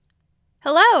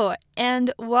Hello,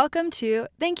 and welcome to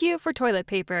Thank You for Toilet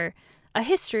Paper, a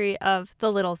history of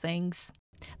the little things.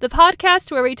 The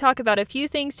podcast where we talk about a few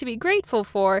things to be grateful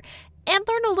for and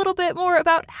learn a little bit more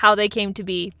about how they came to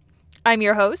be. I'm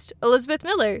your host, Elizabeth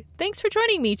Miller. Thanks for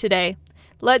joining me today.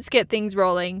 Let's get things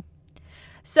rolling.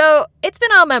 So, it's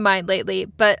been on my mind lately,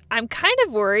 but I'm kind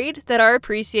of worried that our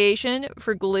appreciation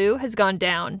for glue has gone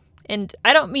down. And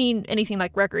I don't mean anything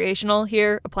like recreational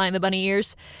here, applying the bunny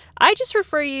ears. I just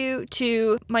refer you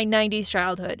to my 90s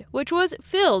childhood, which was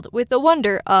filled with the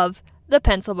wonder of the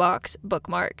pencil box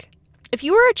bookmark. If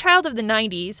you were a child of the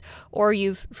 90s, or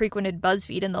you've frequented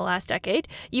BuzzFeed in the last decade,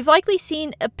 you've likely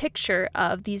seen a picture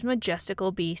of these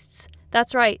majestical beasts.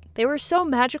 That's right, they were so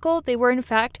magical, they were in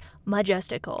fact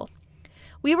majestical.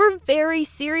 We were very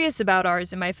serious about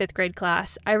ours in my 5th grade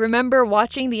class. I remember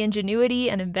watching the ingenuity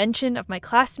and invention of my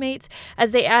classmates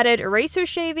as they added eraser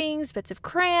shavings, bits of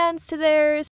crayons to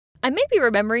theirs. I may be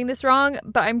remembering this wrong,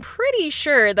 but I'm pretty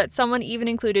sure that someone even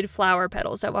included flower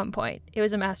petals at one point. It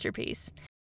was a masterpiece.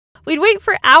 We'd wait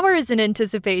for hours in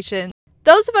anticipation.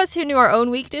 Those of us who knew our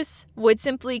own weakness would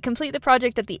simply complete the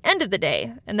project at the end of the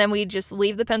day, and then we'd just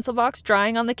leave the pencil box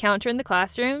drying on the counter in the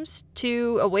classrooms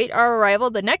to await our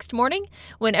arrival the next morning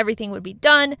when everything would be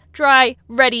done, dry,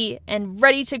 and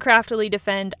ready to craftily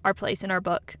defend our place in our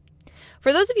book.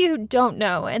 For those of you who don't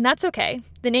know, and that's okay,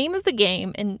 the name of the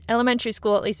game in elementary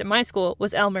school, at least at my school,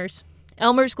 was Elmer's.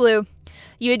 Elmer's glue.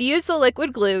 You would use the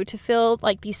liquid glue to fill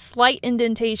these slight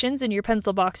indentations in your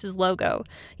pencil box's logo.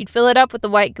 You'd fill it up with the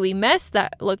white gooey mess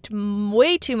that looked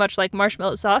way too much like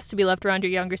marshmallow sauce to be left around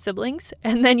your younger siblings,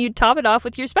 and then you'd top it off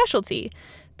with your specialty,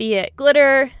 be it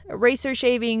glitter, eraser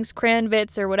shavings, crayon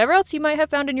bits, or whatever else you might have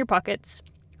found in your pockets.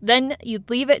 Then you'd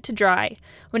leave it to dry.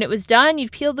 When it was done,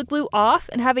 you'd peel the glue off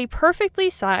and have a perfectly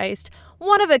sized,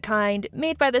 one-of-a-kind,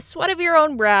 made by the sweat of your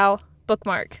own brow,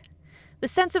 bookmark. The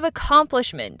sense of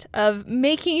accomplishment of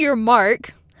making your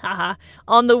mark,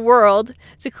 on the world,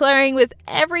 declaring with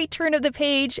every turn of the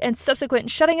page and subsequent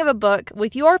shutting of a book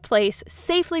with your place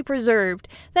safely preserved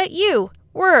that you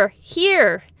were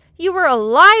here. You were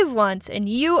alive once and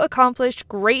you accomplished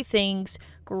great things,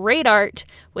 great art,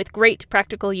 with great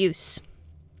practical use.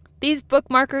 These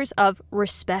bookmarkers of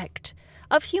respect,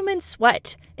 of human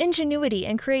sweat, ingenuity,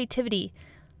 and creativity,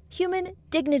 human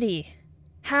dignity,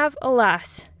 have,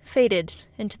 alas, faded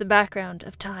into the background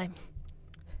of time.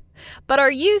 But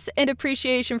our use and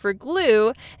appreciation for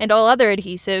glue and all other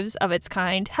adhesives of its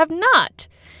kind have not.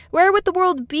 Where would the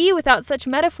world be without such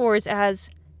metaphors as,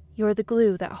 "You're the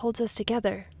glue that holds us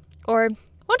together," or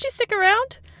 "Won't you stick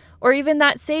around?" or even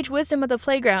that sage wisdom of the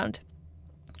playground,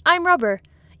 "I'm rubber,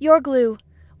 you're glue.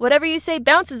 Whatever you say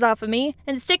bounces off of me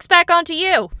and sticks back onto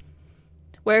you."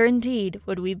 Where indeed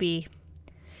would we be?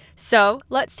 So,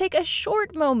 let's take a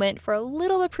short moment for a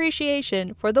little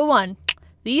appreciation for the one,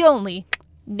 the only,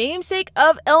 namesake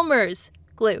of Elmer's,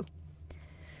 glue.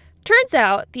 Turns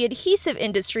out the adhesive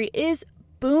industry is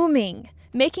booming,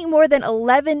 making more than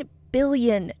 $11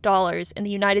 billion in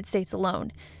the United States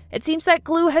alone. It seems that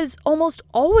glue has almost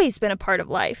always been a part of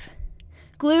life.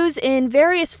 Glues in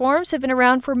various forms have been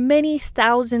around for many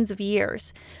thousands of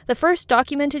years. The first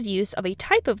documented use of a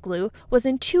type of glue was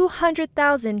in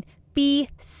 200,000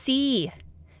 BC,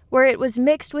 where it was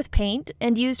mixed with paint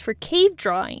and used for cave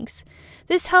drawings.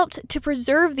 This helped to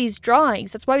preserve these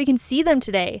drawings. That's why we can see them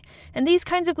today. And these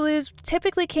kinds of glues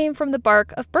typically came from the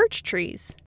bark of birch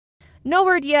trees. No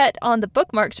word yet on the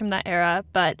bookmarks from that era,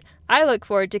 but I look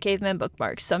forward to caveman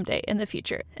bookmarks someday in the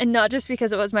future. And not just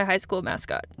because it was my high school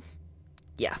mascot.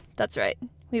 Yeah, that's right.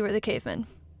 We were the cavemen.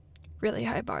 Really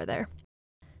high bar there.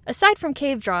 Aside from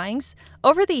cave drawings,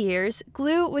 over the years,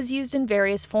 glue was used in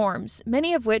various forms,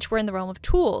 many of which were in the realm of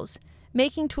tools,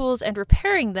 making tools and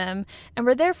repairing them, and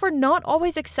were therefore not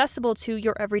always accessible to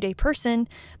your everyday person,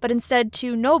 but instead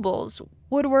to nobles,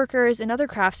 woodworkers, and other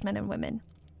craftsmen and women.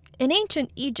 In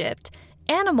ancient Egypt,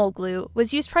 animal glue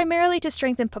was used primarily to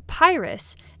strengthen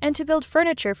papyrus and to build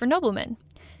furniture for noblemen.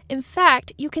 In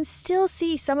fact, you can still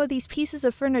see some of these pieces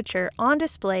of furniture on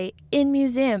display in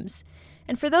museums.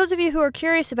 And for those of you who are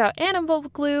curious about animal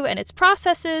glue and its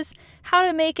processes, how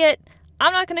to make it,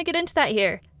 I'm not going to get into that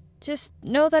here. Just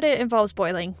know that it involves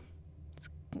boiling. It's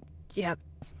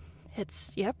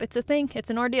a thing. It's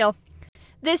an ordeal.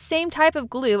 This same type of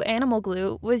glue, animal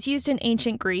glue, was used in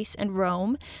ancient Greece and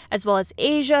Rome, as well as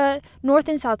Asia, North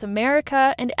and South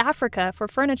America, and Africa for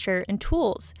furniture and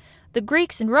tools. The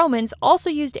Greeks and Romans also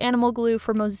used animal glue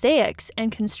for mosaics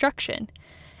and construction.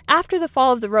 After the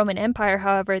fall of the Roman Empire,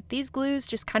 however, these glues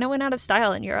just kind of went out of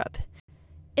style in Europe.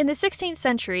 In the 16th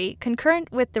century, concurrent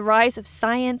with the rise of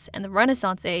science and the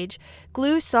Renaissance age,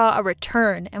 glue saw a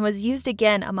return and was used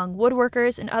again among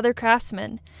woodworkers and other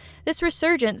craftsmen. This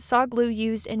resurgence saw glue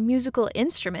used in musical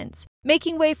instruments,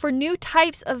 making way for new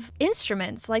types of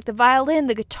instruments like the violin,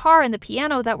 the guitar, and the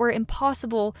piano that were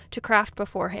impossible to craft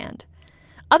beforehand.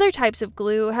 Other types of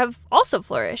glue have also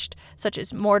flourished, such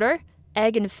as mortar,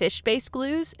 egg and fish-based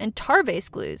glues, and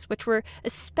tar-based glues, which were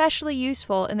especially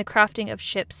useful in the crafting of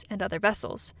ships and other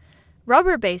vessels.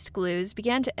 Rubber-based glues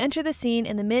began to enter the scene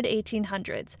in the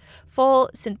mid-1800s. Full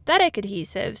synthetic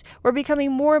adhesives were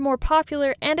becoming more and more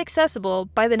popular and accessible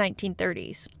by the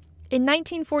 1930s. In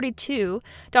 1942,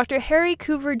 Dr. Harry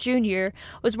Coover Jr.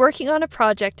 was working on a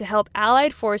project to help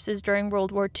Allied forces during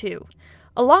World War II.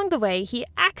 Along the way, he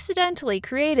accidentally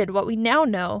created what we now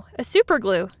know as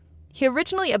superglue. He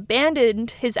originally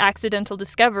abandoned his accidental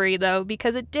discovery, though,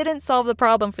 because it didn't solve the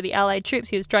problem for the Allied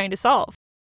troops he was trying to solve.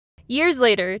 Years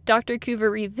later, Dr.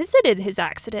 Coover revisited his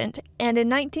accident and in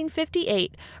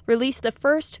 1958 released the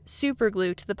first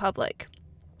superglue to the public,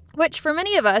 which for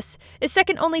many of us is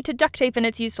second only to duct tape in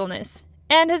its usefulness,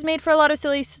 and has made for a lot of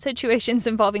silly situations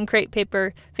involving crepe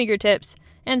paper, fingertips,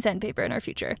 and sandpaper in our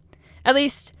future. At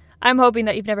least, I'm hoping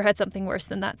that you've never had something worse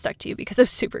than that stuck to you because of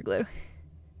superglue.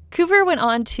 Coover went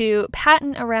on to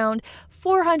patent around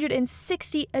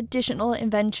 460 additional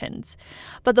inventions,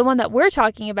 but the one that we're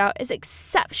talking about is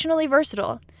exceptionally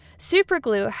versatile.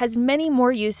 Superglue has many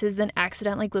more uses than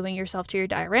accidentally gluing yourself to your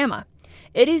diorama.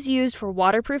 It is used for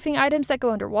waterproofing items that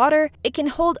go underwater. It can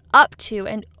hold up to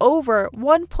and over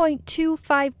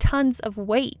 1.25 tons of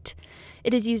weight.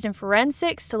 It is used in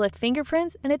forensics to lift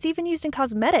fingerprints, and it's even used in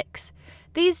cosmetics.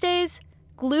 These days,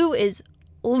 glue is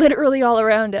literally all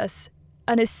around us,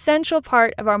 an essential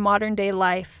part of our modern-day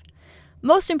life.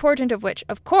 Most important of which,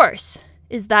 of course,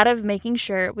 is that of making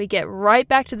sure we get right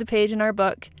back to the page in our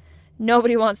book.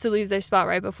 Nobody wants to lose their spot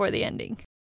right before the ending.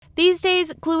 These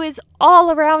days, glue is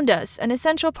all around us, an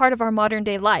essential part of our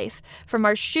modern-day life, from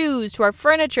our shoes to our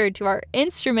furniture to our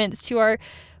instruments to our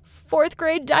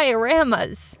fourth-grade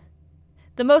dioramas.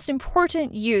 The most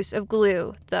important use of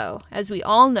glue, though, as we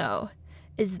all know,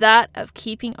 is that of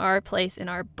keeping our place in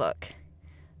our book.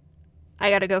 I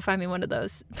gotta go find me one of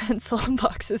those pencil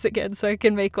boxes again so I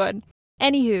can make one.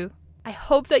 Anywho, I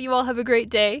hope that you all have a great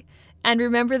day, and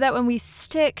remember that when we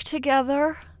stick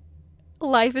together,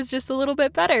 life is just a little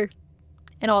bit better.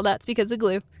 And all that's because of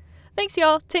glue. Thanks,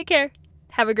 y'all. Take care.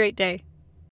 Have a great day.